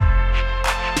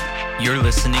You're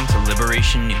listening to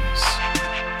Liberation News,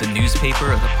 the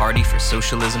newspaper of the Party for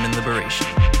Socialism and Liberation.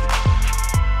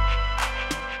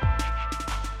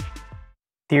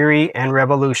 Theory and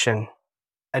Revolution,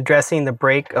 addressing the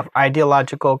break of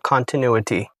ideological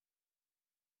continuity.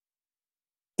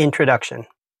 Introduction.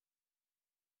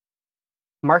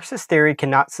 Marxist theory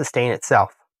cannot sustain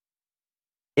itself.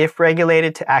 If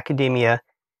regulated to academia,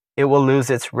 it will lose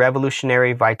its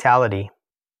revolutionary vitality.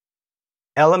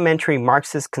 Elementary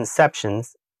Marxist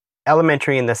conceptions,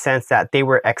 elementary in the sense that they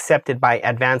were accepted by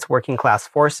advanced working class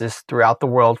forces throughout the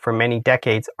world for many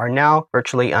decades, are now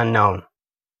virtually unknown.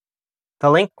 The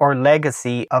link or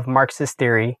legacy of Marxist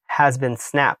theory has been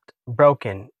snapped,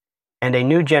 broken, and a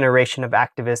new generation of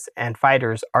activists and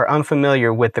fighters are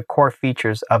unfamiliar with the core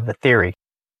features of the theory.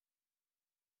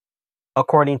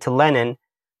 According to Lenin,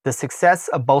 the success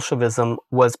of Bolshevism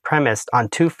was premised on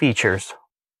two features.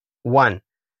 1.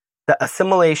 The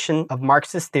assimilation of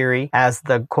Marxist theory as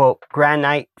the, quote,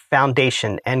 granite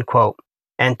foundation, end quote.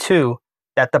 And 2,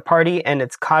 that the party and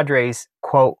its cadres,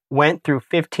 quote, went through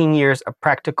 15 years of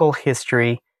practical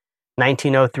history,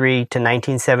 1903 to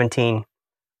 1917,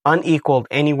 unequaled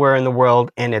anywhere in the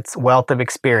world in its wealth of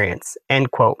experience,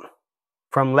 end quote,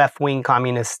 from left-wing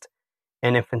communist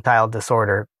and infantile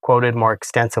disorder, quoted more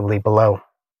extensively below.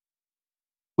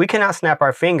 We cannot snap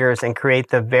our fingers and create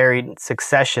the varied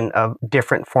succession of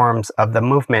different forms of the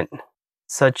movement,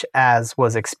 such as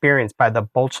was experienced by the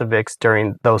Bolsheviks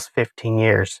during those 15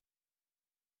 years.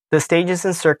 The stages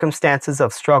and circumstances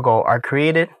of struggle are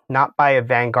created not by a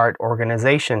vanguard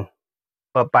organization,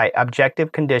 but by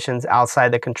objective conditions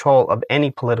outside the control of any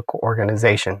political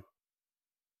organization.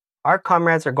 Our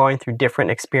comrades are going through different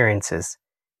experiences.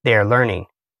 They are learning.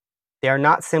 They are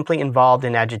not simply involved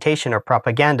in agitation or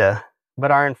propaganda, but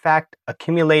are in fact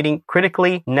accumulating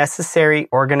critically necessary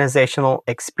organizational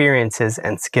experiences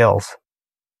and skills.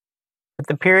 But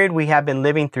the period we have been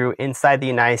living through inside the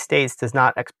United States does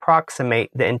not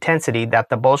approximate the intensity that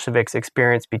the Bolsheviks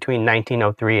experienced between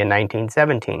 1903 and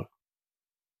 1917.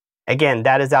 Again,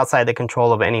 that is outside the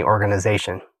control of any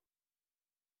organization.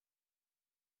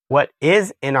 What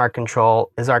is in our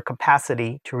control is our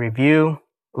capacity to review,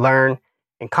 learn,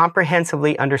 and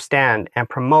comprehensively understand and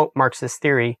promote Marxist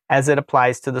theory as it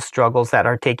applies to the struggles that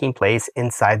are taking place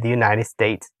inside the United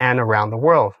States and around the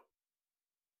world.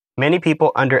 Many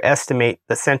people underestimate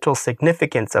the central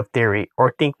significance of theory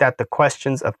or think that the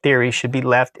questions of theory should be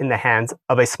left in the hands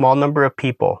of a small number of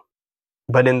people.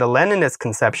 But in the Leninist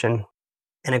conception,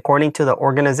 and according to the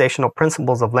organizational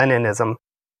principles of Leninism,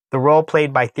 the role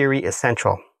played by theory is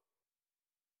central.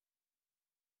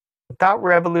 Without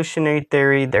revolutionary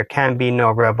theory, there can be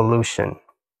no revolution.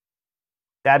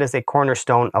 That is a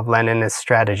cornerstone of Leninist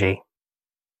strategy.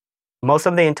 Most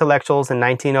of the intellectuals in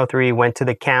 1903 went to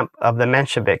the camp of the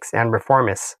Mensheviks and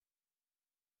reformists.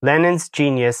 Lenin's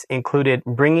genius included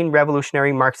bringing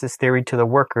revolutionary Marxist theory to the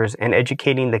workers and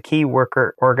educating the key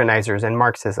worker organizers in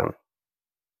Marxism.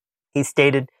 He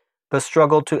stated, the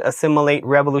struggle to assimilate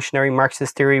revolutionary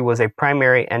Marxist theory was a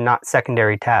primary and not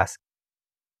secondary task.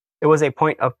 It was a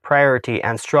point of priority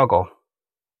and struggle.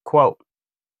 Quote,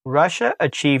 Russia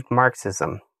achieved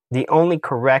Marxism, the only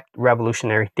correct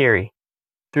revolutionary theory,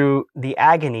 through the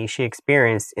agony she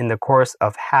experienced in the course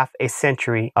of half a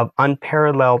century of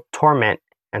unparalleled torment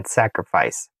and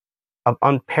sacrifice, of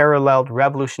unparalleled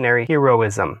revolutionary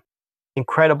heroism,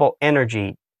 incredible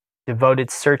energy,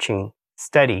 devoted searching,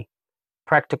 study,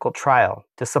 practical trial,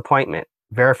 disappointment,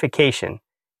 verification,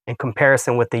 and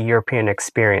comparison with the European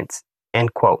experience,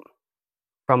 end quote,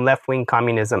 from left-wing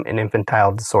communism and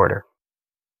infantile disorder.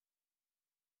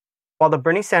 While the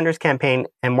Bernie Sanders campaign,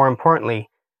 and more importantly,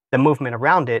 the movement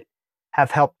around it,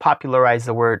 have helped popularize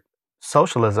the word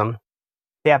socialism,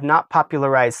 they have not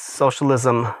popularized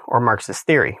socialism or Marxist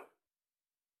theory.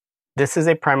 This is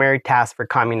a primary task for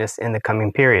communists in the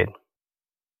coming period.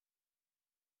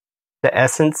 The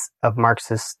essence of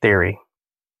Marxist theory.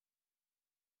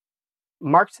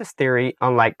 Marxist theory,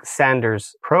 unlike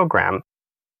Sanders' program,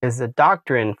 is a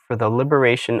doctrine for the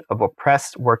liberation of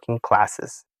oppressed working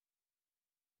classes.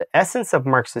 The essence of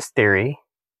Marxist theory,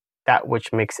 that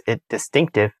which makes it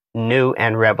distinctive, new,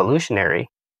 and revolutionary,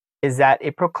 is that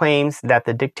it proclaims that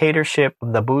the dictatorship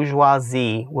of the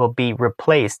bourgeoisie will be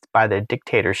replaced by the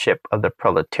dictatorship of the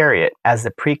proletariat as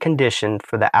the precondition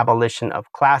for the abolition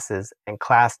of classes and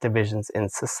class divisions in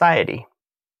society.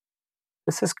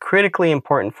 This is critically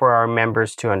important for our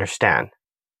members to understand.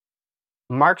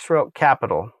 Marx wrote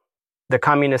Capital, the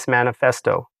Communist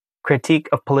Manifesto, Critique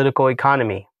of Political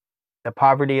Economy, The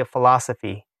Poverty of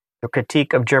Philosophy, The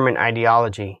Critique of German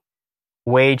Ideology,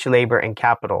 Wage, Labor, and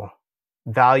Capital,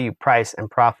 Value, Price, and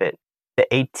Profit, the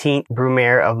 18th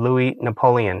Brumaire of Louis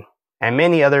Napoleon, and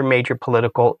many other major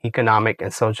political, economic,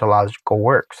 and sociological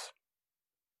works.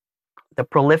 The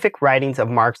prolific writings of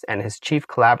Marx and his chief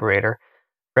collaborator,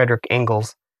 Friedrich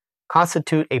Engels,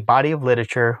 constitute a body of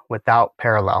literature without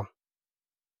parallel.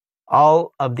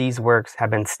 All of these works have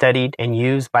been studied and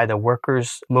used by the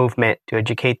workers' movement to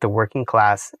educate the working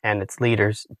class and its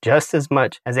leaders just as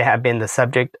much as they have been the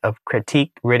subject of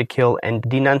critique, ridicule, and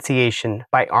denunciation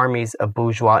by armies of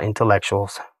bourgeois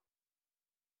intellectuals.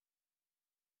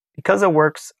 Because the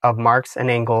works of Marx and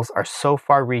Engels are so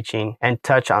far-reaching and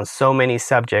touch on so many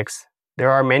subjects,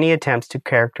 there are many attempts to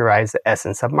characterize the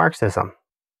essence of Marxism.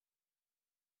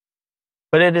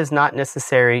 But it is not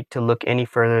necessary to look any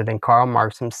further than Karl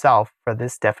Marx himself for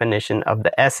this definition of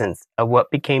the essence of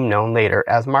what became known later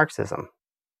as Marxism.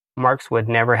 Marx would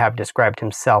never have described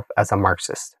himself as a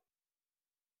Marxist.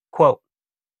 Quote,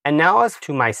 "And now as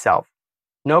to myself,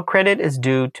 no credit is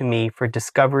due to me for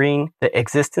discovering the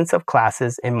existence of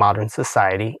classes in modern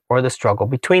society or the struggle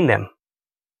between them.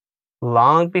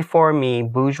 Long before me,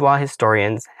 bourgeois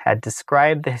historians had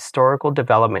described the historical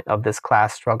development of this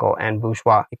class struggle and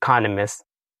bourgeois economists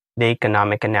the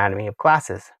economic anatomy of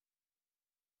classes.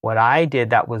 What I did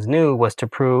that was new was to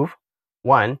prove,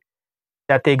 1,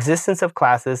 that the existence of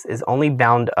classes is only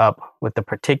bound up with the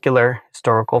particular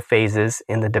historical phases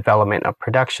in the development of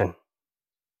production.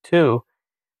 2,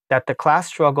 that the class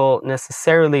struggle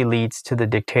necessarily leads to the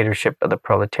dictatorship of the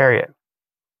proletariat.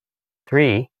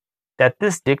 3, that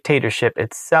this dictatorship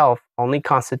itself only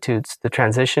constitutes the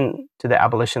transition to the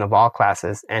abolition of all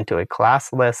classes and to a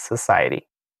classless society."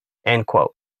 End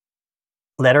quote.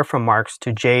 Letter from Marx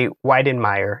to J.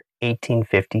 Weidenmayer,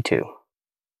 1852.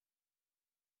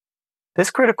 This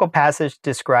critical passage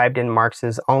described in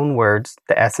Marx's own words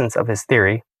the essence of his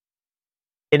theory.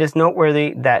 It is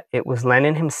noteworthy that it was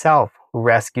Lenin himself who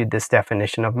rescued this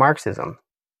definition of Marxism,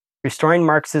 restoring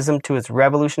Marxism to its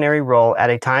revolutionary role at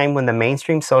a time when the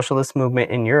mainstream socialist movement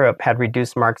in Europe had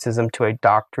reduced Marxism to a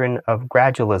doctrine of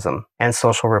gradualism and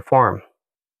social reform.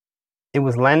 It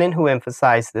was Lenin who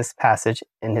emphasized this passage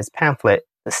in his pamphlet,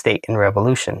 The State and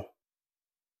Revolution.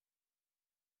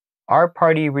 Our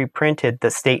party reprinted The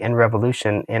State and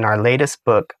Revolution in our latest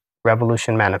book,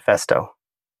 Revolution Manifesto.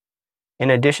 In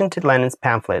addition to Lenin's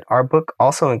pamphlet, our book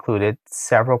also included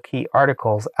several key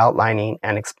articles outlining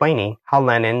and explaining how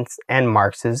Lenin's and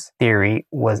Marx's theory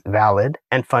was valid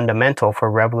and fundamental for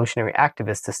revolutionary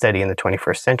activists to study in the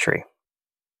 21st century.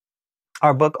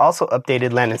 Our book also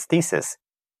updated Lenin's thesis,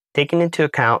 taking into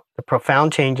account the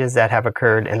profound changes that have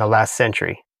occurred in the last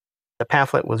century. The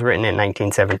pamphlet was written in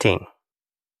 1917.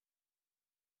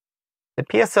 The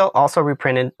PSL also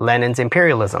reprinted Lenin's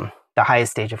Imperialism, the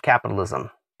Highest Stage of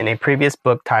Capitalism, in a previous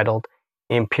book titled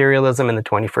Imperialism in the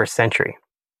 21st Century.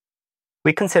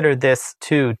 We consider this,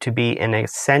 too, to be an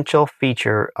essential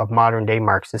feature of modern-day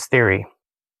Marxist theory.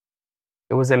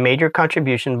 It was a major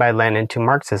contribution by Lenin to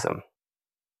Marxism.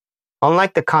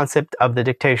 Unlike the concept of the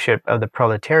dictatorship of the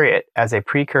proletariat as a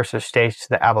precursor stage to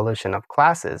the abolition of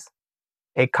classes,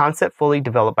 a concept fully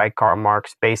developed by Karl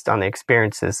Marx based on the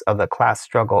experiences of the class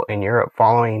struggle in Europe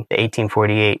following the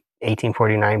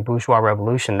 1848-1849 bourgeois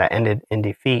revolution that ended in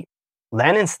defeat,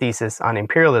 Lenin's thesis on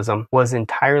imperialism was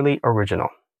entirely original.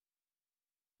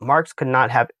 Marx could not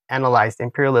have analyzed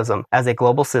imperialism as a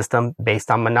global system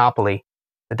based on monopoly,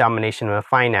 the domination of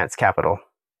finance capital,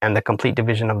 and the complete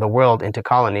division of the world into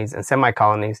colonies and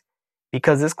semi-colonies,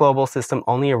 because this global system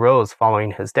only arose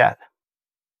following his death.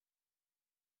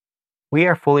 We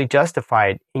are fully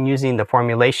justified in using the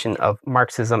formulation of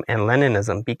Marxism and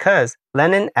Leninism because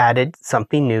Lenin added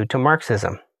something new to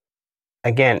Marxism.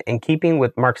 Again, in keeping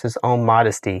with Marx's own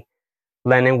modesty,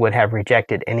 Lenin would have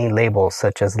rejected any labels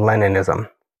such as Leninism.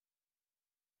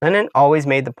 Lenin always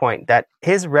made the point that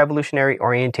his revolutionary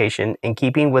orientation in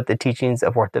keeping with the teachings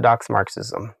of orthodox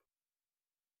Marxism.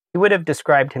 He would have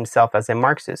described himself as a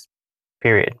Marxist,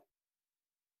 period.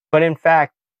 But in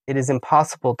fact, it is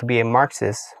impossible to be a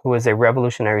Marxist who is a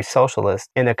revolutionary socialist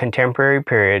in the contemporary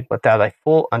period without a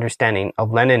full understanding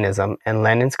of Leninism and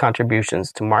Lenin's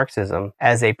contributions to Marxism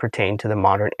as they pertain to the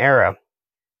modern era,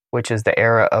 which is the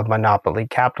era of monopoly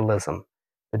capitalism,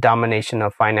 the domination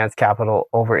of finance capital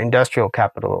over industrial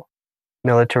capital,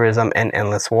 militarism, and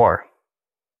endless war.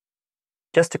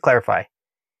 Just to clarify,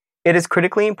 it is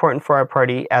critically important for our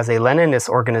party as a Leninist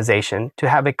organization to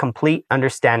have a complete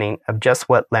understanding of just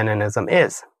what Leninism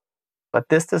is. But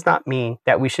this does not mean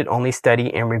that we should only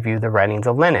study and review the writings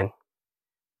of Lenin.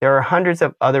 There are hundreds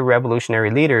of other revolutionary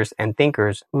leaders and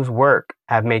thinkers whose work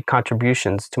have made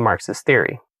contributions to Marxist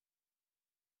theory.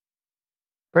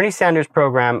 Bernie Sanders'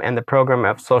 program and the program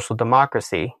of social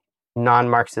democracy,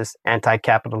 non-Marxist,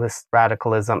 anti-capitalist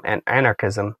radicalism, and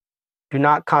anarchism, do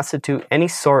not constitute any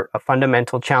sort of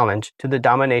fundamental challenge to the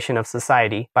domination of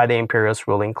society by the imperialist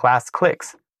ruling class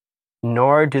cliques,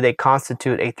 nor do they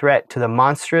constitute a threat to the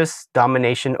monstrous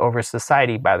domination over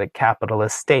society by the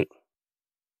capitalist state.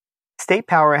 State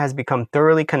power has become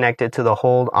thoroughly connected to the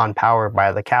hold on power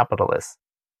by the capitalists.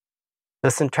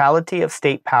 The centrality of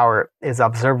state power is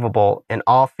observable in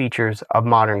all features of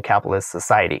modern capitalist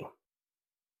society.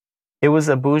 It was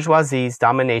the bourgeoisie's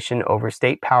domination over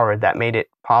state power that made it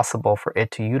possible for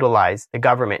it to utilize the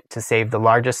government to save the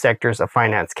largest sectors of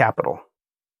finance capital.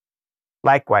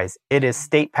 Likewise, it is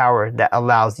state power that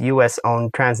allows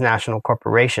U.S.-owned transnational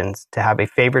corporations to have a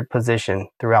favored position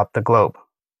throughout the globe.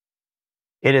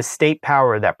 It is state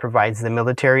power that provides the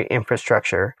military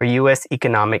infrastructure for U.S.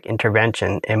 economic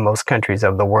intervention in most countries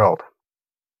of the world.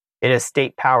 It is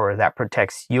state power that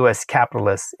protects U.S.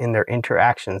 capitalists in their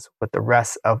interactions with the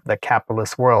rest of the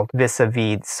capitalist world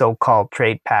vis-a-vis so-called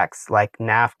trade pacts like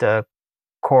NAFTA,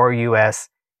 Core U.S.,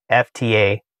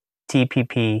 FTA,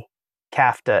 TPP,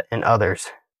 CAFTA, and others.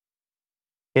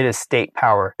 It is state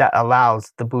power that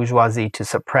allows the bourgeoisie to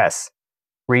suppress,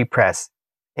 repress,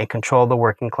 and control the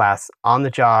working class on the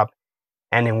job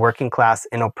and in working class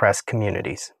and oppressed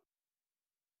communities.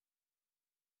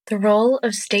 The role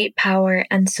of state power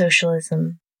and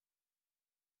socialism.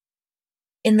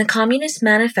 In the Communist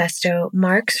Manifesto,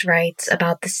 Marx writes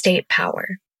about the state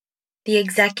power. The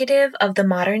executive of the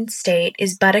modern state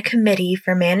is but a committee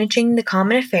for managing the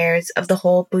common affairs of the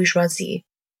whole bourgeoisie.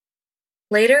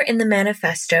 Later in the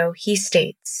manifesto, he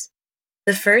states,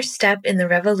 "The first step in the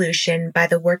revolution by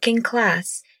the working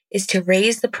class is to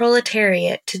raise the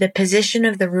proletariat to the position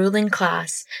of the ruling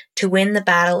class to win the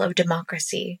battle of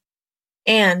democracy.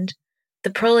 And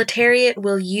the proletariat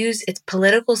will use its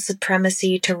political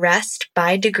supremacy to wrest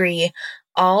by degree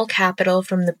all capital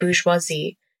from the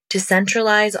bourgeoisie, to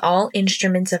centralize all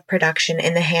instruments of production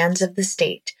in the hands of the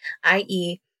state,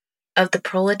 i.e., of the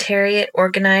proletariat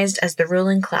organized as the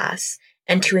ruling class,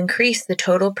 and to increase the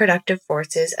total productive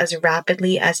forces as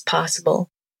rapidly as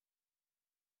possible."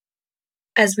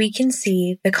 As we can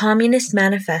see, the Communist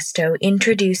Manifesto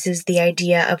introduces the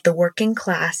idea of the working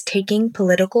class taking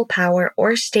political power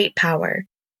or state power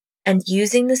and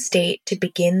using the state to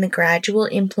begin the gradual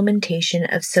implementation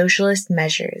of socialist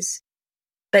measures.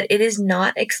 But it is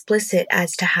not explicit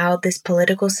as to how this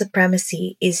political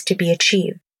supremacy is to be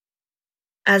achieved.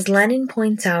 As Lenin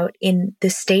points out in The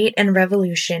State and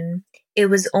Revolution, it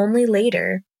was only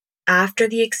later, after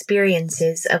the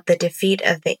experiences of the defeat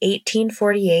of the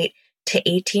 1848 to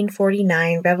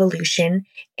 1849 revolution,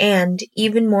 and,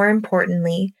 even more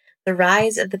importantly, the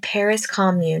rise of the Paris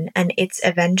Commune and its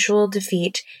eventual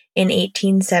defeat in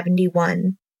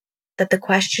 1871, that the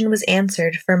question was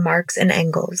answered for Marx and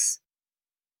Engels.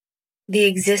 The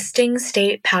existing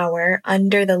state power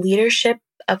under the leadership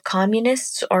of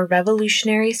communists or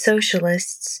revolutionary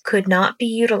socialists could not be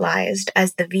utilized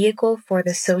as the vehicle for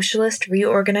the socialist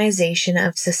reorganization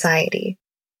of society.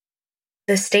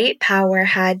 The state power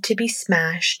had to be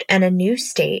smashed and a new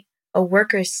state, a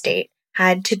workers' state,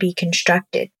 had to be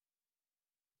constructed.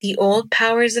 The old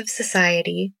powers of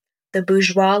society, the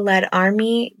bourgeois-led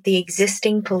army, the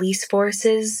existing police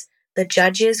forces, the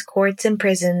judges, courts, and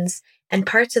prisons, and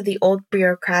parts of the old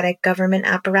bureaucratic government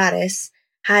apparatus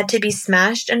had to be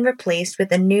smashed and replaced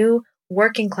with a new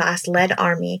working-class-led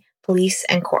army, police,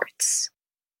 and courts.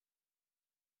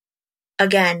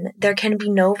 Again, there can be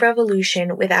no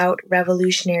revolution without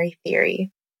revolutionary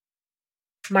theory.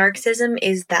 Marxism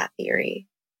is that theory.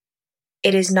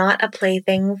 It is not a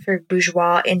plaything for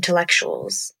bourgeois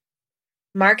intellectuals.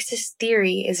 Marxist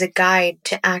theory is a guide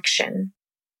to action.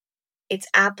 Its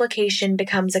application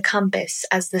becomes a compass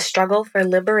as the struggle for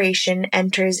liberation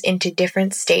enters into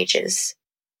different stages.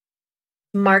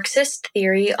 Marxist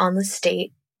theory on the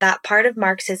state, that part of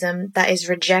Marxism that is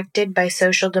rejected by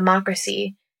social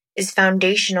democracy, is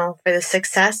foundational for the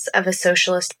success of a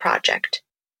socialist project.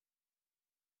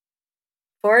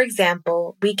 For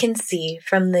example, we can see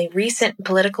from the recent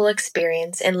political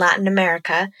experience in Latin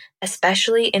America,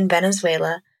 especially in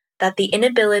Venezuela, that the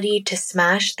inability to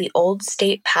smash the old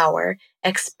state power,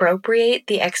 expropriate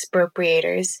the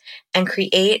expropriators, and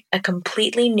create a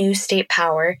completely new state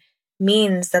power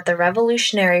means that the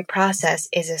revolutionary process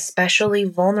is especially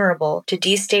vulnerable to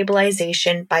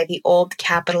destabilization by the old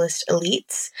capitalist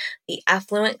elites, the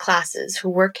affluent classes who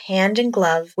work hand in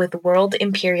glove with world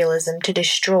imperialism to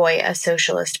destroy a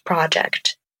socialist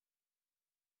project.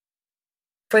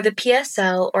 For the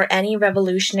PSL or any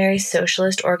revolutionary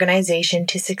socialist organization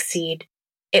to succeed,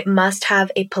 it must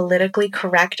have a politically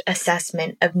correct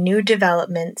assessment of new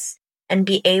developments and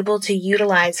be able to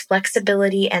utilize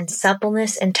flexibility and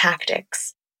suppleness in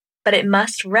tactics, but it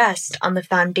must rest on the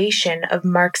foundation of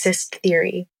Marxist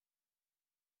theory.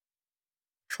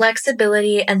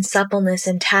 Flexibility and suppleness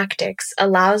in tactics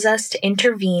allows us to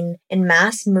intervene in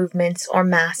mass movements or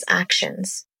mass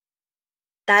actions.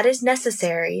 That is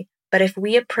necessary, but if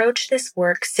we approach this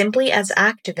work simply as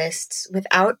activists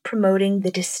without promoting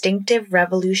the distinctive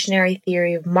revolutionary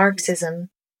theory of Marxism,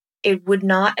 it would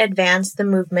not advance the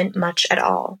movement much at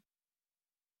all.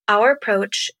 Our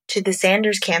approach to the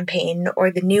Sanders campaign or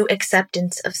the new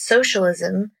acceptance of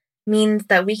socialism means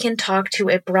that we can talk to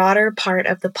a broader part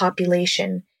of the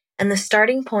population, and the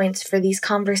starting points for these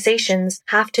conversations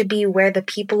have to be where the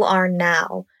people are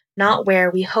now, not where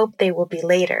we hope they will be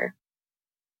later.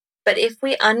 But if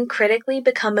we uncritically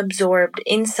become absorbed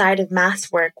inside of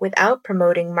mass work without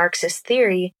promoting Marxist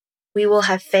theory, we will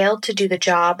have failed to do the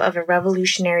job of a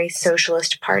revolutionary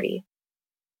socialist party.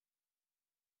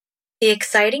 The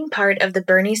exciting part of the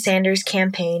Bernie Sanders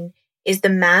campaign is the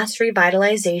mass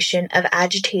revitalization of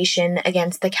agitation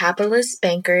against the capitalist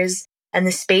bankers and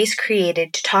the space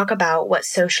created to talk about what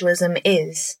socialism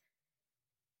is.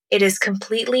 It is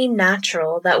completely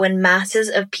natural that when masses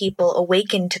of people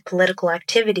awaken to political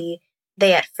activity,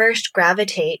 they at first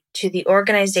gravitate to the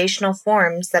organizational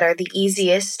forms that are the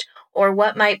easiest, or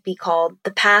what might be called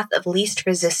the path of least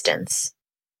resistance.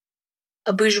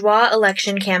 A bourgeois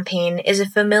election campaign is a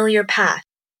familiar path.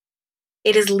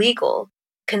 It is legal,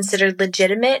 considered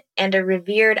legitimate, and a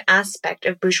revered aspect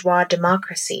of bourgeois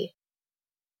democracy.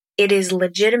 It is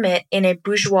legitimate in a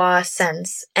bourgeois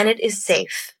sense, and it is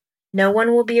safe. No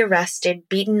one will be arrested,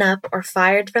 beaten up, or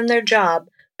fired from their job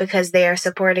because they are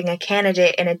supporting a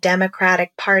candidate in a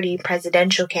Democratic Party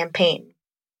presidential campaign.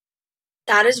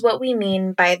 That is what we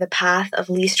mean by the path of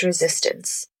least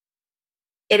resistance.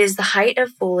 It is the height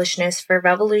of foolishness for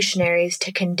revolutionaries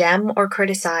to condemn or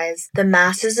criticize the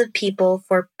masses of people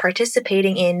for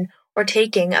participating in or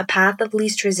taking a path of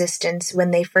least resistance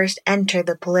when they first enter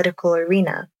the political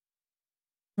arena.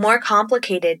 More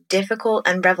complicated, difficult,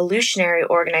 and revolutionary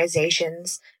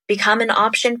organizations become an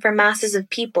option for masses of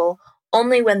people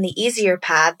only when the easier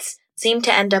paths seem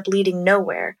to end up leading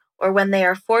nowhere, or when they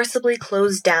are forcibly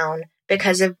closed down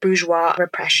because of bourgeois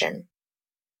repression.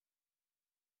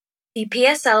 The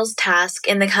PSL's task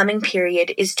in the coming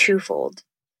period is twofold: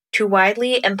 to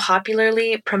widely and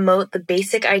popularly promote the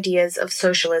basic ideas of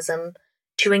socialism,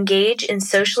 to engage in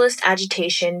socialist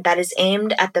agitation that is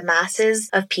aimed at the masses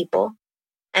of people,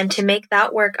 and to make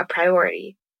that work a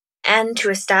priority, and to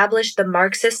establish the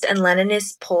Marxist and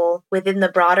Leninist pole within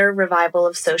the broader revival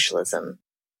of socialism.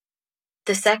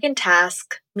 The second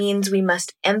task means we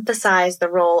must emphasize the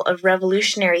role of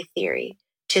revolutionary theory,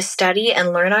 to study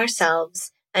and learn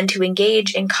ourselves, and to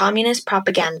engage in communist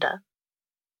propaganda.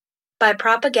 By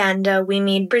propaganda, we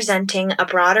mean presenting a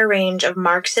broader range of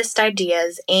Marxist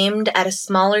ideas aimed at a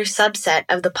smaller subset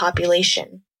of the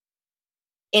population.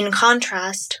 In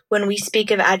contrast, when we speak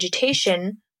of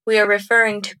agitation, we are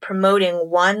referring to promoting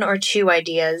one or two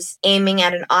ideas aiming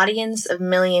at an audience of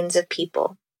millions of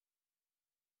people.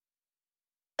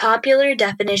 Popular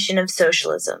definition of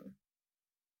socialism.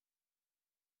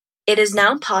 It is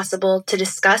now possible to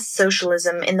discuss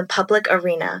socialism in the public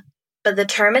arena, but the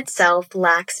term itself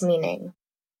lacks meaning.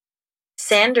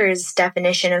 Sanders'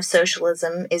 definition of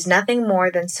socialism is nothing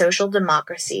more than social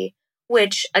democracy,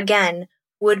 which, again,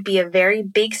 would be a very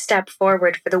big step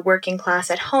forward for the working class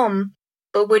at home,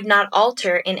 but would not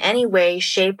alter in any way,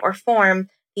 shape, or form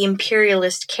the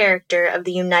imperialist character of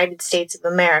the United States of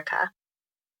America.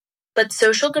 But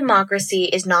social democracy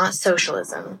is not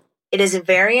socialism. It is a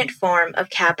variant form of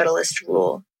capitalist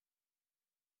rule.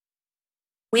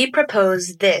 We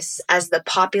propose this as the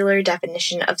popular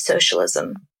definition of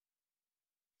socialism.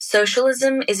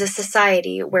 Socialism is a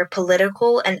society where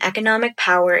political and economic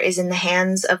power is in the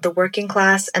hands of the working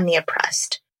class and the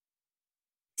oppressed.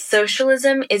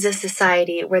 Socialism is a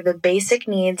society where the basic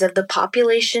needs of the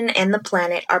population and the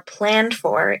planet are planned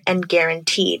for and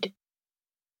guaranteed.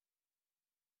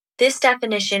 This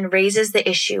definition raises the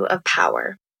issue of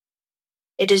power.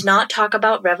 It does not talk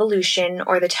about revolution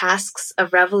or the tasks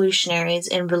of revolutionaries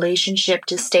in relationship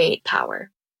to state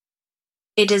power.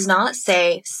 It does not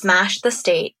say, smash the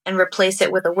state and replace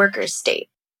it with a workers' state.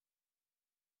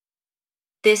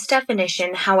 This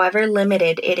definition, however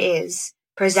limited it is,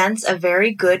 presents a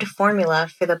very good formula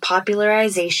for the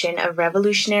popularization of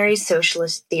revolutionary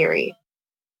socialist theory.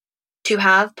 To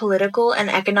have political and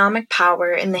economic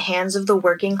power in the hands of the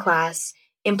working class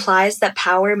implies that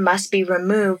power must be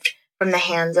removed from the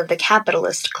hands of the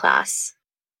capitalist class.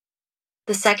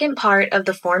 The second part of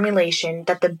the formulation,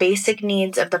 that the basic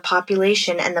needs of the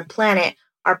population and the planet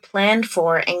are planned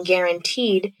for and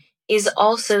guaranteed is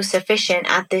also sufficient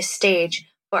at this stage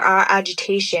for our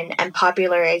agitation and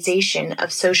popularization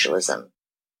of socialism.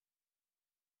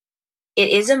 It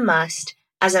is a must,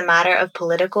 as a matter of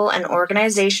political and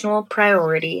organizational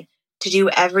priority, to do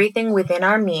everything within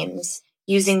our means,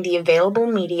 using the available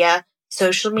media,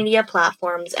 social media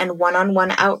platforms, and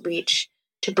one-on-one outreach,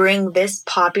 to bring this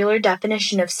popular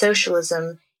definition of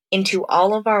socialism into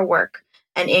all of our work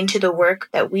and into the work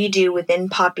that we do within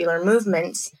popular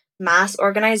movements, mass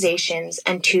organizations,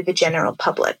 and to the general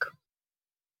public.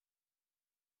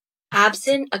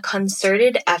 Absent a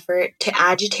concerted effort to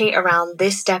agitate around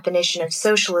this definition of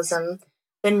socialism,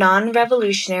 the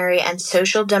non-revolutionary and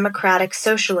social democratic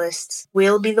socialists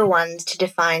will be the ones to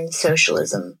define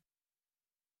socialism.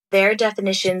 Their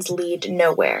definitions lead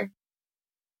nowhere.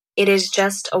 It is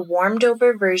just a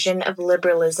warmed-over version of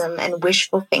liberalism and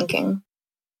wishful thinking.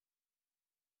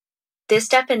 This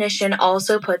definition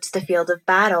also puts the field of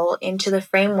battle into the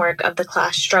framework of the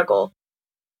class struggle.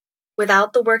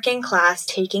 Without the working class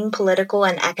taking political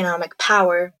and economic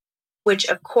power, which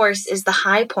of course is the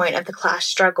high point of the class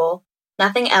struggle,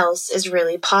 nothing else is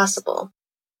really possible.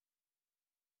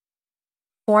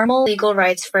 Formal legal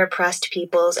rights for oppressed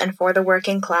peoples and for the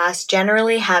working class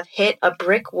generally have hit a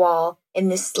brick wall in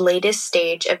this latest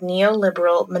stage of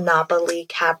neoliberal monopoly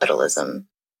capitalism.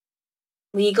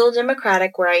 Legal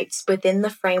democratic rights within the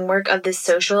framework of this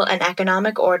social and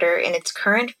economic order in its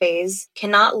current phase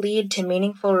cannot lead to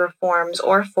meaningful reforms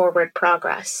or forward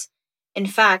progress. In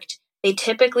fact, they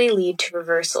typically lead to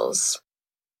reversals.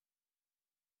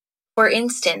 For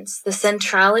instance, the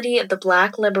centrality of the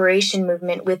Black liberation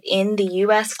movement within the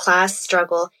U.S. class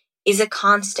struggle is a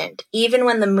constant, even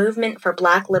when the movement for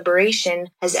Black liberation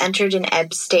has entered an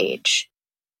ebb stage.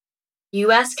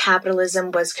 U.S.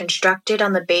 capitalism was constructed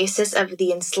on the basis of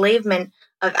the enslavement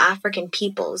of African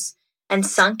peoples and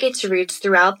sunk its roots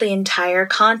throughout the entire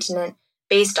continent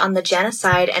based on the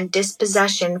genocide and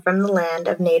dispossession from the land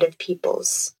of native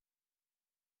peoples.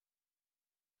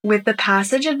 With the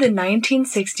passage of the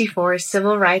 1964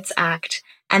 Civil Rights Act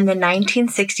and the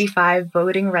 1965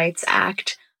 Voting Rights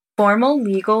Act, formal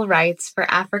legal rights for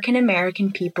African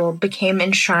American people became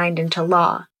enshrined into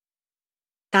law.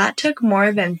 That took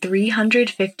more than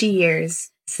 350 years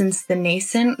since the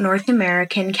nascent North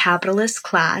American capitalist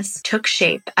class took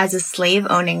shape as a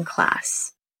slave-owning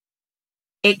class.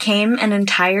 It came an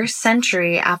entire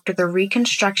century after the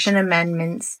Reconstruction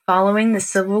Amendments following the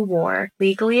Civil War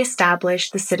legally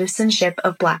established the citizenship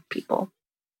of Black people.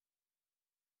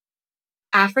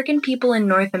 African people in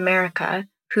North America,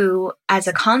 who, as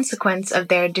a consequence of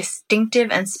their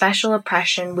distinctive and special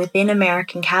oppression within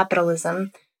American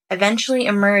capitalism, eventually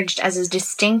emerged as a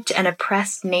distinct and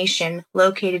oppressed nation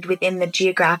located within the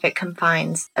geographic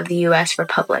confines of the U.S.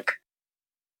 Republic.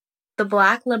 The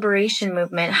Black liberation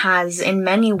movement has, in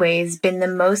many ways, been the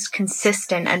most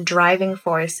consistent and driving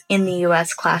force in the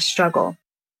U.S. class struggle.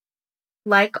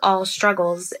 Like all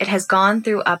struggles, it has gone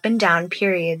through up and down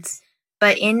periods,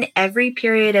 but in every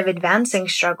period of advancing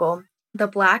struggle, the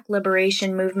Black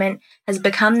liberation movement has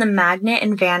become the magnet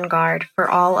and vanguard for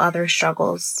all other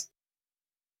struggles.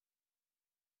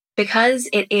 Because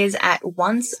it is at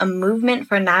once a movement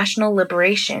for national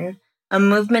liberation, a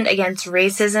movement against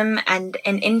racism, and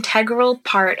an integral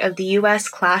part of the U.S.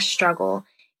 class struggle,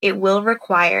 it will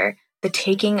require the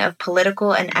taking of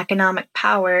political and economic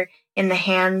power in the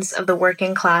hands of the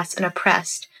working class and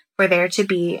oppressed for there to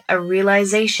be a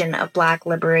realization of Black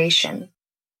liberation.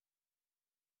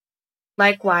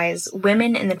 Likewise,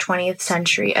 women in the 20th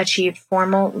century achieved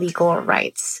formal legal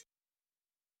rights.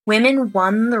 Women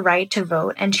won the right to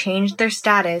vote and changed their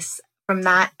status from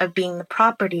that of being the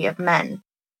property of men.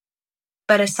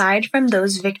 But aside from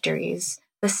those victories,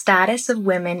 the status of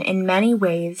women in many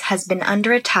ways has been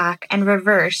under attack and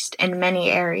reversed in many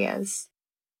areas.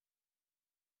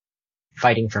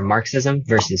 Fighting for Marxism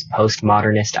versus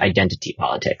postmodernist identity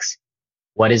politics.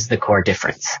 What is the core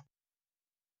difference?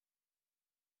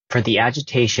 For the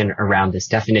agitation around this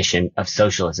definition of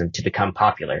socialism to become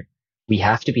popular, we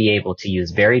have to be able to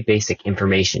use very basic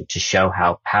information to show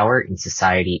how power in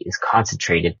society is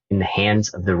concentrated in the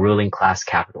hands of the ruling class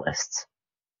capitalists.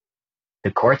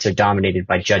 The courts are dominated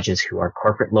by judges who are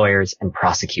corporate lawyers and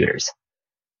prosecutors.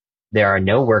 There are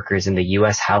no workers in the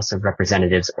U.S. House of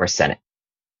Representatives or Senate.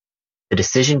 The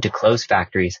decision to close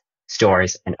factories,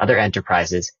 stores, and other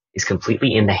enterprises is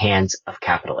completely in the hands of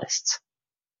capitalists.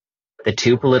 The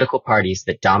two political parties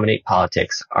that dominate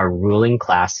politics are ruling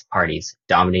class parties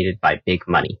dominated by big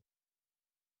money.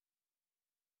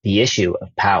 The issue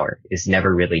of power is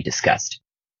never really discussed.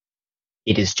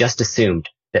 It is just assumed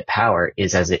that power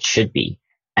is as it should be,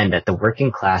 and that the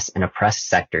working class and oppressed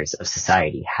sectors of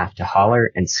society have to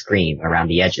holler and scream around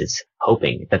the edges,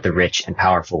 hoping that the rich and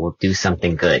powerful will do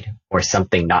something good or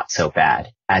something not so bad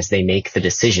as they make the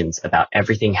decisions about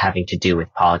everything having to do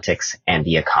with politics and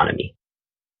the economy.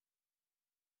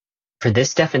 For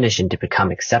this definition to become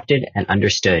accepted and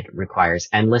understood requires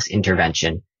endless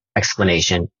intervention,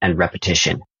 explanation, and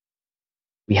repetition.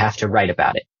 We have to write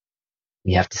about it.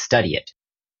 We have to study it.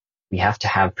 We have to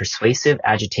have persuasive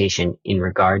agitation in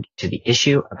regard to the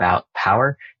issue about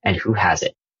power and who has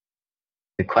it.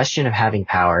 The question of having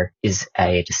power is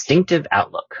a distinctive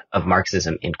outlook of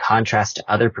Marxism in contrast to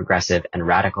other progressive and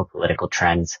radical political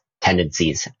trends,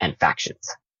 tendencies, and factions.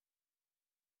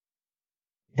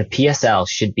 The PSL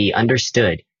should be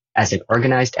understood as an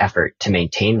organized effort to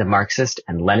maintain the Marxist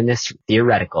and Leninist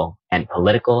theoretical and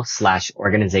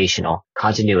political/organizational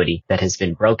continuity that has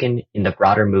been broken in the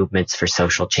broader movements for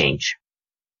social change.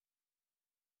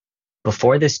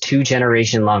 Before this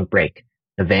 2-generation-long break,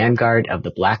 the vanguard of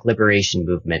the Black liberation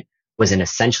movement was an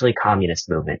essentially communist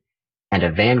movement, and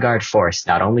a vanguard force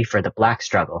not only for the Black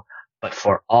struggle, but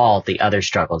for all the other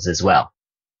struggles as well.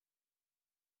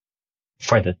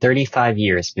 For the 35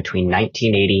 years between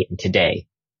 1980 and today,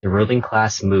 the ruling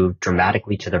class moved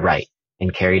dramatically to the right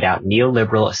and carried out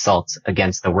neoliberal assaults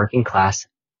against the working class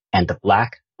and the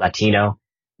Black, Latino,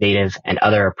 Native, and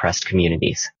other oppressed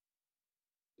communities.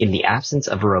 In the absence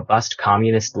of a robust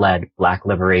communist-led Black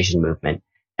liberation movement,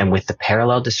 and with the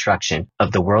parallel destruction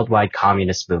of the worldwide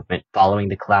communist movement following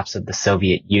the collapse of the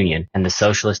Soviet Union and the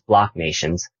socialist bloc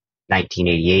nations,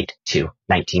 1988 to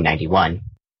 1991,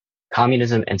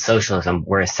 communism and socialism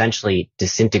were essentially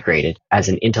disintegrated as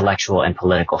an intellectual and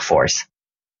political force.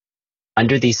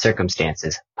 Under these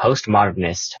circumstances,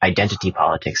 postmodernist identity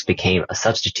politics became a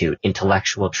substitute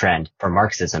intellectual trend for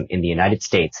Marxism in the United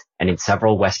States and in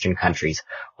several Western countries,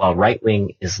 while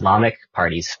right-wing Islamic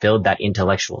parties filled that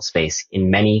intellectual space in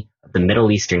many of the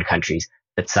Middle Eastern countries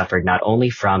that suffered not only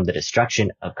from the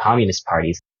destruction of communist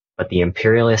parties, but the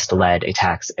imperialist-led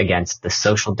attacks against the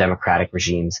social democratic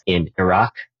regimes in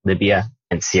Iraq, Libya,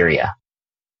 and Syria.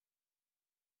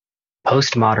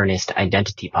 Postmodernist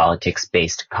identity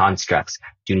politics-based constructs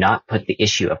do not put the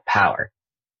issue of power,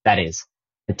 that is,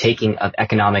 the taking of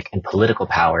economic and political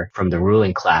power from the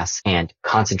ruling class and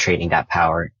concentrating that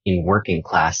power in working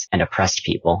class and oppressed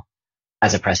people,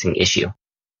 as a pressing issue.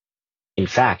 In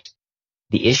fact,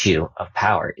 the issue of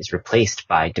power is replaced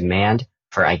by demand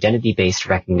for identity-based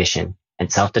recognition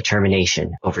and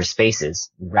self-determination over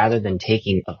spaces rather than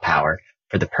taking of power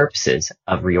for the purposes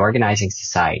of reorganizing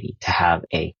society to have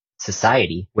a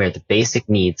society where the basic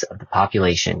needs of the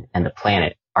population and the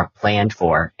planet are planned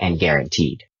for and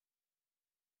guaranteed.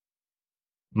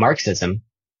 Marxism,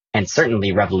 and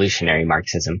certainly revolutionary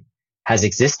Marxism, has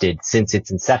existed since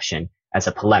its inception as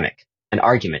a polemic, an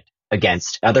argument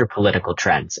against other political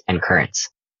trends and currents.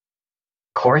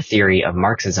 Core theory of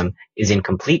Marxism is in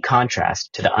complete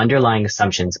contrast to the underlying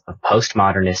assumptions of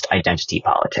postmodernist identity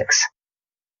politics.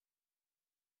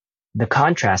 The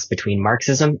contrast between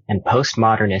Marxism and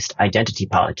postmodernist identity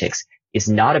politics is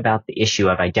not about the issue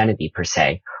of identity per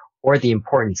se, or the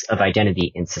importance of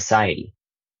identity in society.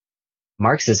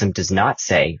 Marxism does not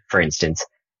say, for instance,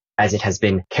 as it has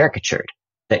been caricatured,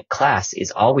 that class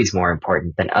is always more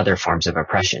important than other forms of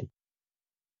oppression.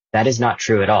 That is not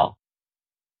true at all.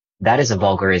 That is a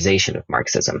vulgarization of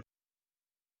Marxism.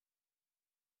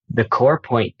 The core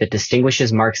point that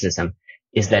distinguishes Marxism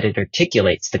is that it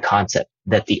articulates the concept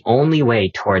that the only way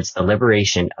towards the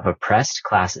liberation of oppressed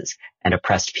classes and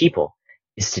oppressed people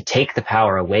is to take the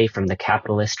power away from the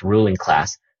capitalist ruling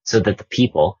class so that the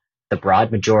people, the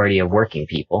broad majority of working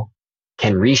people,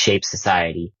 can reshape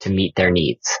society to meet their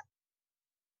needs.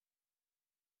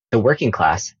 The working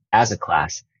class, as a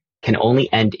class, can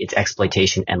only end its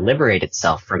exploitation and liberate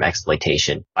itself from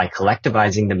exploitation by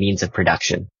collectivizing the means of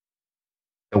production.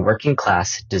 The working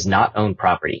class does not own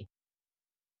property.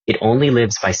 It only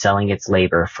lives by selling its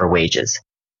labor for wages.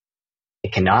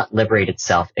 It cannot liberate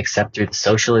itself except through the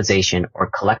socialization or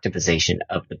collectivization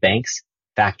of the banks,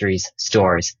 factories,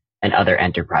 stores, and other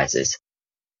enterprises.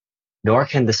 Nor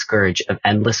can the scourge of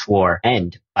endless war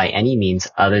end by any means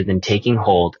other than taking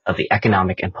hold of the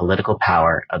economic and political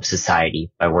power of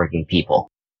society by working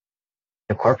people.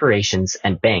 The corporations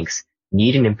and banks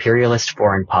need an imperialist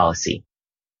foreign policy.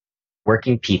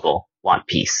 Working people want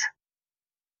peace.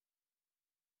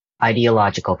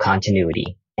 Ideological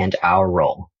continuity and our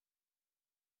role.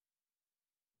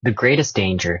 The greatest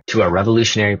danger to a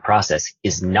revolutionary process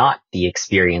is not the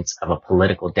experience of a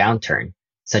political downturn,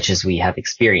 such as we have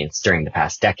experienced during the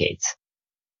past decades.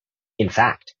 In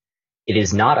fact, It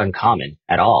is not uncommon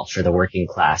at all for the working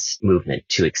class movement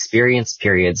to experience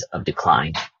periods of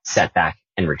decline, setback,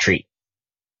 and retreat.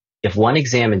 If one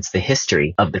examines the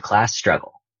history of the class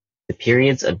struggle, the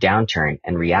periods of downturn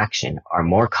and reaction are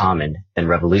more common than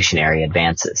revolutionary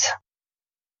advances.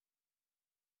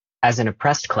 As an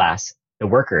oppressed class, the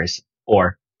workers,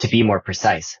 or to be more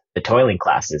precise, the toiling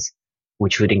classes,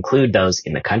 which would include those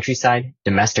in the countryside,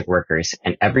 domestic workers,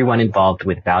 and everyone involved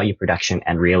with value production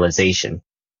and realization,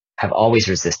 have always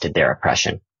resisted their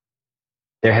oppression.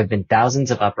 There have been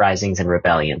thousands of uprisings and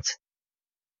rebellions.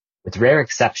 With rare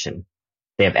exception,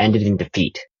 they have ended in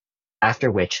defeat,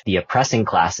 after which the oppressing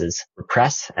classes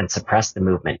repress and suppress the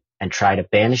movement and try to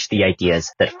banish the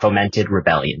ideas that fomented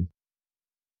rebellion.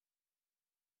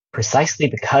 Precisely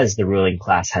because the ruling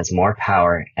class has more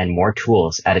power and more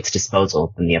tools at its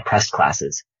disposal than the oppressed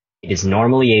classes, it is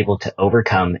normally able to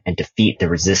overcome and defeat the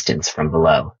resistance from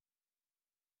below.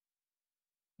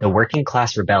 The working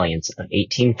class rebellions of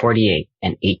 1848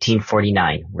 and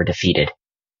 1849 were defeated.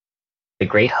 The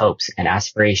great hopes and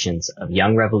aspirations of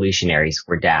young revolutionaries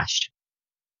were dashed.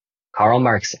 Karl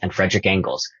Marx and Friedrich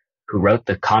Engels, who wrote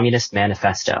the Communist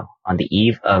Manifesto on the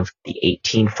eve of the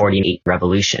 1848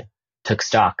 revolution, took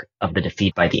stock of the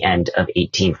defeat by the end of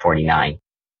 1849.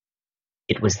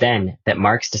 It was then that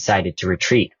Marx decided to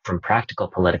retreat from practical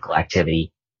political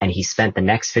activity, and he spent the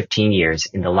next 15 years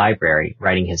in the library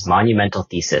writing his monumental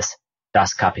thesis,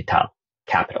 Das Kapital,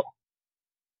 Capital.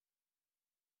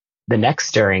 The next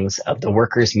stirrings of the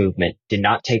workers' movement did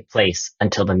not take place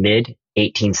until the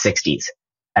mid-1860s,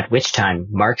 at which time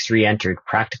Marx re-entered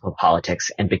practical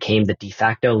politics and became the de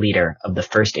facto leader of the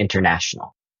First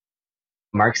International.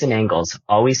 Marx and Engels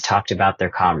always talked about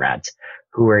their comrades,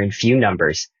 who were in few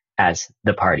numbers, as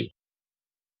the party.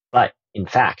 But, in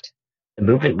fact, the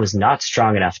movement was not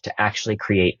strong enough to actually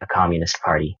create a communist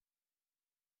party.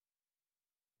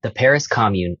 The Paris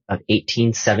Commune of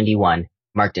 1871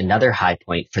 marked another high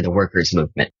point for the workers'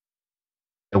 movement.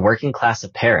 The working class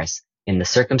of Paris, in the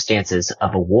circumstances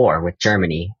of a war with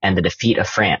Germany and the defeat of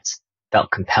France,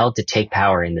 felt compelled to take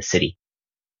power in the city.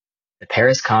 The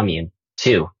Paris Commune,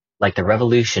 too, like the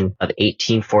revolution of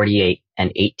 1848 and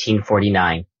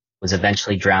 1849, was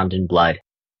eventually drowned in blood.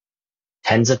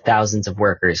 Tens of thousands of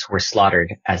workers were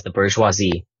slaughtered as the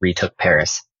bourgeoisie retook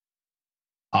Paris.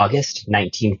 August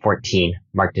 1914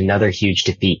 marked another huge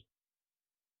defeat.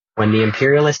 When the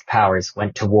imperialist powers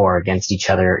went to war against each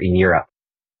other in Europe,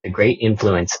 the great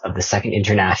influence of the Second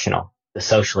International, the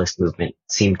socialist movement,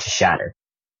 seemed to shatter.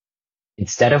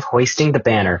 Instead of hoisting the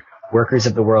banner, "Workers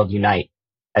of the World Unite,"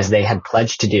 as they had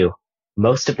pledged to do,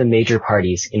 most of the major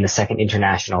parties in the Second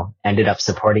International ended up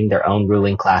supporting their own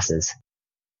ruling classes.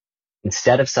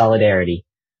 Instead of solidarity,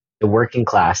 the working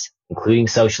class, including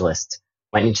socialists,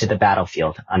 went into the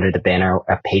battlefield under the banner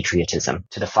of patriotism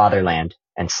to the fatherland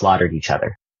and slaughtered each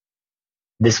other.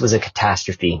 This was a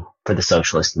catastrophe for the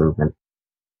socialist movement.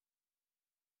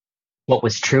 What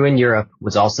was true in Europe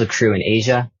was also true in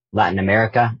Asia, Latin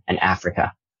America, and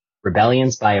Africa.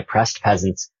 Rebellions by oppressed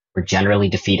peasants were generally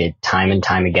defeated time and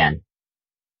time again.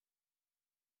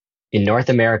 In North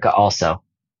America also,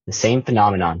 the same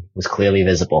phenomenon was clearly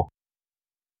visible.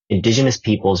 Indigenous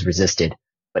peoples resisted,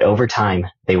 but over time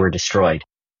they were destroyed.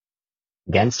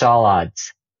 Against all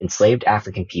odds, enslaved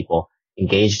African people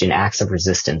engaged in acts of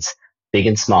resistance, big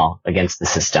and small, against the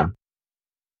system.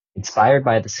 Inspired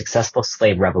by the successful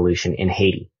slave revolution in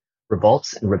Haiti,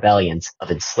 revolts and rebellions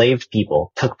of enslaved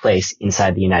people took place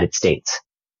inside the United States.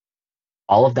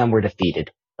 All of them were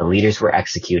defeated, the leaders were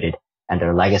executed, and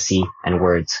their legacy and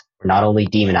words were not only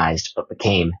demonized but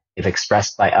became, if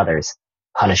expressed by others,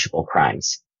 punishable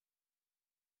crimes.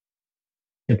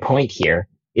 The point here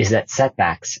is that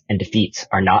setbacks and defeats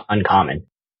are not uncommon.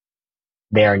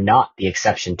 They are not the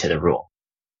exception to the rule.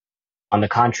 On the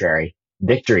contrary,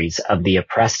 victories of the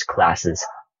oppressed classes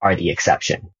are the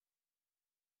exception.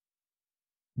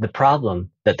 The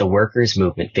problem that the workers'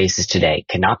 movement faces today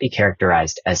cannot be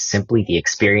characterized as simply the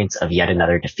experience of yet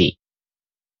another defeat.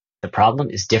 The problem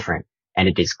is different, and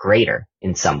it is greater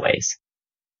in some ways.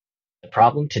 The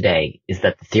problem today is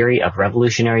that the theory of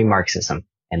revolutionary Marxism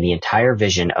and the entire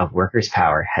vision of workers'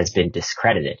 power has been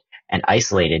discredited and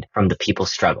isolated from the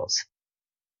people's struggles.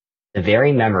 The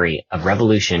very memory of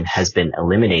revolution has been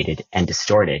eliminated and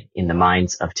distorted in the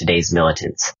minds of today's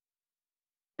militants.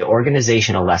 The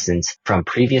organizational lessons from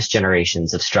previous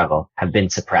generations of struggle have been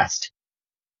suppressed.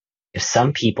 If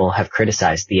some people have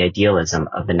criticized the idealism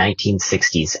of the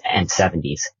 1960s and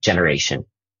 70s generation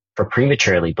for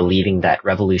prematurely believing that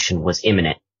revolution was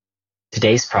imminent,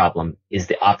 today's problem is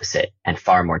the opposite and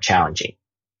far more challenging.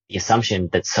 The assumption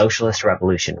that socialist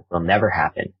revolution will never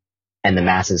happen and the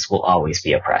masses will always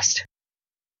be oppressed.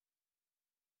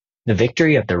 The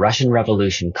victory of the Russian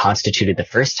Revolution constituted the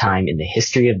first time in the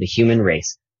history of the human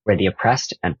race where the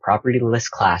oppressed and propertyless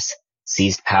class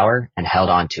seized power and held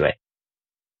on to it.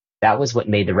 That was what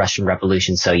made the Russian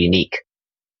Revolution so unique.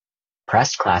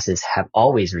 Oppressed classes have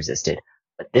always resisted,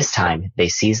 but this time they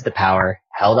seized the power,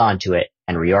 held on to it,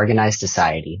 and reorganized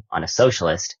society on a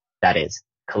socialist, that is,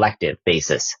 collective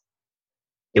basis.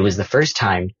 It was the first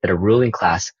time that a ruling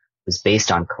class was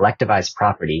based on collectivized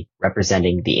property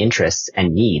representing the interests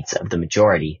and needs of the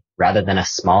majority rather than a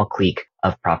small clique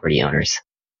of property owners.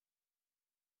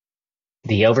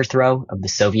 The overthrow of the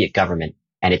Soviet government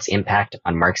and its impact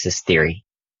on Marxist theory.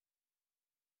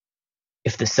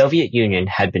 If the Soviet Union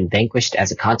had been vanquished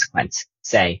as a consequence,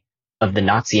 say, of the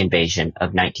Nazi invasion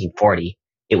of 1940,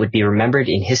 it would be remembered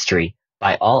in history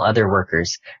by all other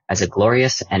workers as a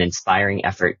glorious and inspiring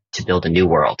effort to build a new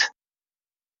world.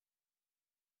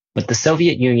 But the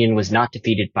Soviet Union was not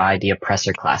defeated by the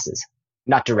oppressor classes,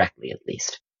 not directly at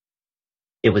least.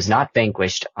 It was not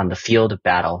vanquished on the field of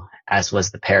battle, as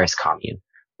was the Paris Commune,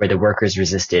 where the workers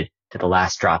resisted to the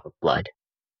last drop of blood.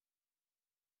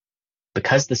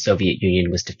 Because the Soviet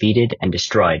Union was defeated and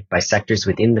destroyed by sectors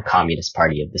within the Communist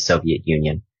Party of the Soviet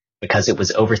Union, because it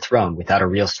was overthrown without a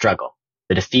real struggle,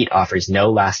 the defeat offers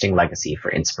no lasting legacy for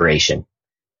inspiration.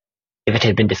 If it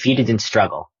had been defeated in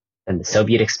struggle, then the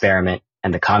Soviet experiment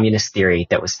and the communist theory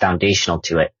that was foundational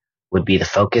to it would be the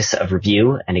focus of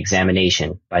review and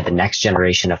examination by the next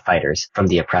generation of fighters from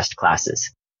the oppressed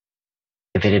classes.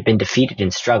 If it had been defeated in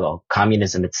struggle,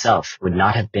 communism itself would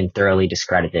not have been thoroughly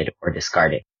discredited or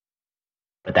discarded.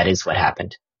 But that is what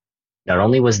happened. Not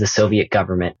only was the Soviet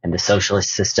government and the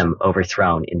socialist system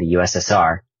overthrown in the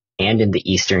USSR and in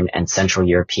the Eastern and Central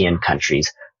European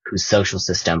countries whose social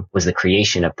system was the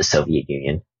creation of the Soviet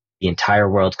Union, the entire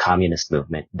world communist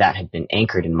movement that had been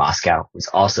anchored in Moscow was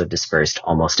also dispersed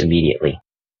almost immediately.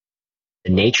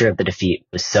 The nature of the defeat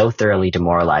was so thoroughly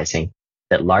demoralizing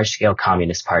that large-scale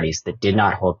communist parties that did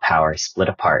not hold power split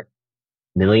apart.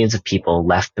 Millions of people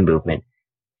left the movement,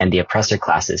 and the oppressor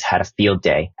classes had a field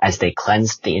day as they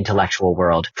cleansed the intellectual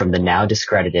world from the now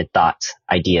discredited thoughts,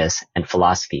 ideas, and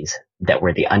philosophies that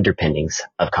were the underpinnings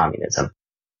of communism.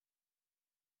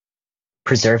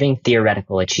 Preserving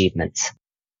theoretical achievements.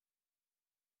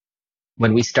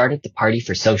 When we started the Party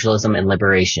for Socialism and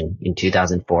Liberation in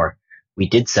 2004, we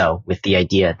did so with the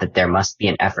idea that there must be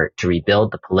an effort to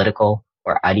rebuild the political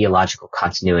or ideological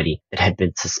continuity that had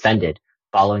been suspended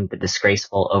following the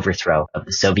disgraceful overthrow of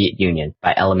the Soviet Union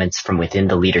by elements from within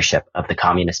the leadership of the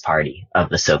Communist Party of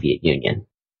the Soviet Union.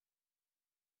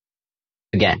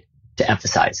 Again, to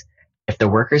emphasize, if the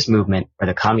workers' movement or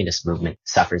the communist movement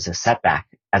suffers a setback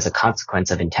as a consequence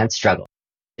of intense struggle,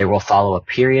 there will follow a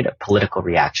period of political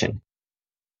reaction.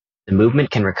 The movement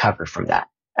can recover from that,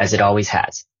 as it always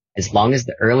has, as long as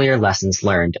the earlier lessons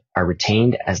learned are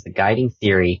retained as the guiding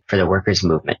theory for the workers'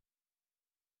 movement.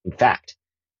 In fact,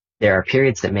 there are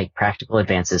periods that make practical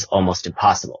advances almost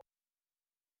impossible.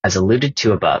 As alluded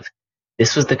to above,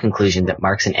 this was the conclusion that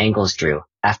Marx and Engels drew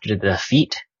after the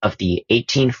defeat of the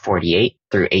 1848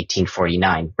 through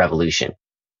 1849 revolution.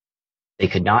 They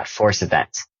could not force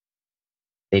events.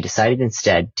 They decided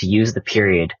instead to use the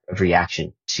period of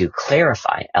reaction to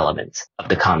clarify elements of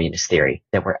the communist theory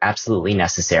that were absolutely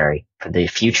necessary for the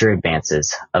future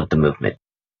advances of the movement.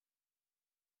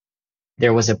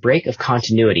 There was a break of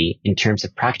continuity in terms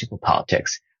of practical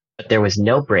politics, but there was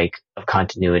no break of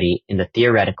continuity in the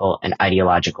theoretical and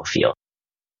ideological field.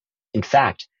 In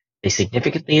fact, they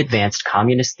significantly advanced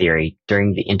communist theory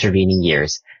during the intervening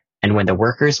years, and when the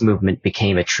workers' movement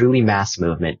became a truly mass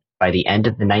movement by the end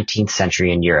of the 19th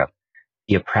century in Europe,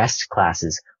 the oppressed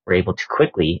classes were able to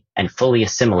quickly and fully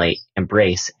assimilate,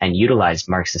 embrace, and utilize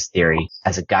Marxist theory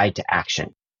as a guide to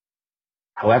action.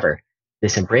 However,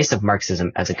 this embrace of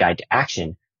Marxism as a guide to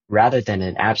action, rather than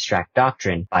an abstract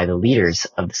doctrine by the leaders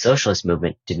of the socialist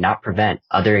movement, did not prevent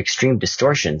other extreme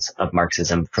distortions of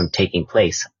Marxism from taking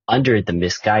place under the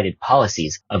misguided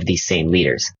policies of these same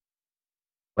leaders.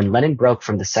 When Lenin broke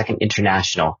from the Second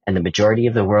International and the majority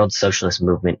of the world socialist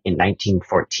movement in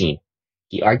 1914,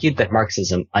 he argued that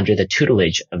Marxism, under the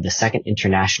tutelage of the Second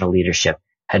International leadership,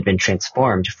 had been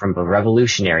transformed from a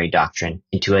revolutionary doctrine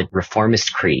into a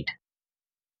reformist creed.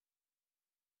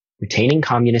 Retaining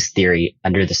communist theory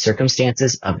under the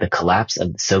circumstances of the collapse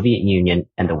of the Soviet Union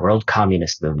and the world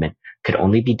communist movement could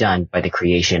only be done by the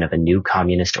creation of a new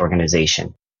communist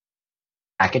organization.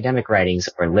 Academic writings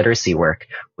or literacy work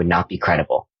would not be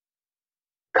credible.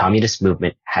 The communist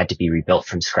movement had to be rebuilt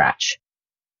from scratch.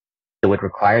 It would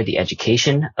require the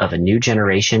education of a new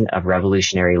generation of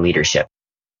revolutionary leadership.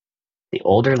 The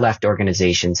older left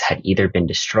organizations had either been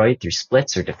destroyed through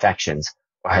splits or defections,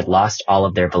 or had lost all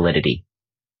of their validity.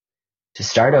 To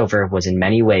start over was in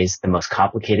many ways the most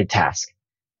complicated task,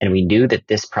 and we knew that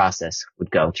this process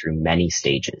would go through many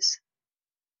stages.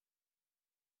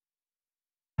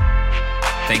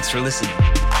 Thanks for listening.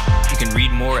 You can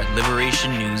read more at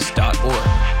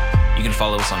liberationnews.org. You can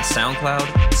follow us on SoundCloud,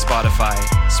 Spotify,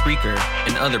 Spreaker,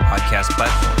 and other podcast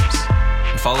platforms.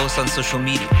 And follow us on social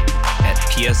media at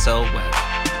PSL Web.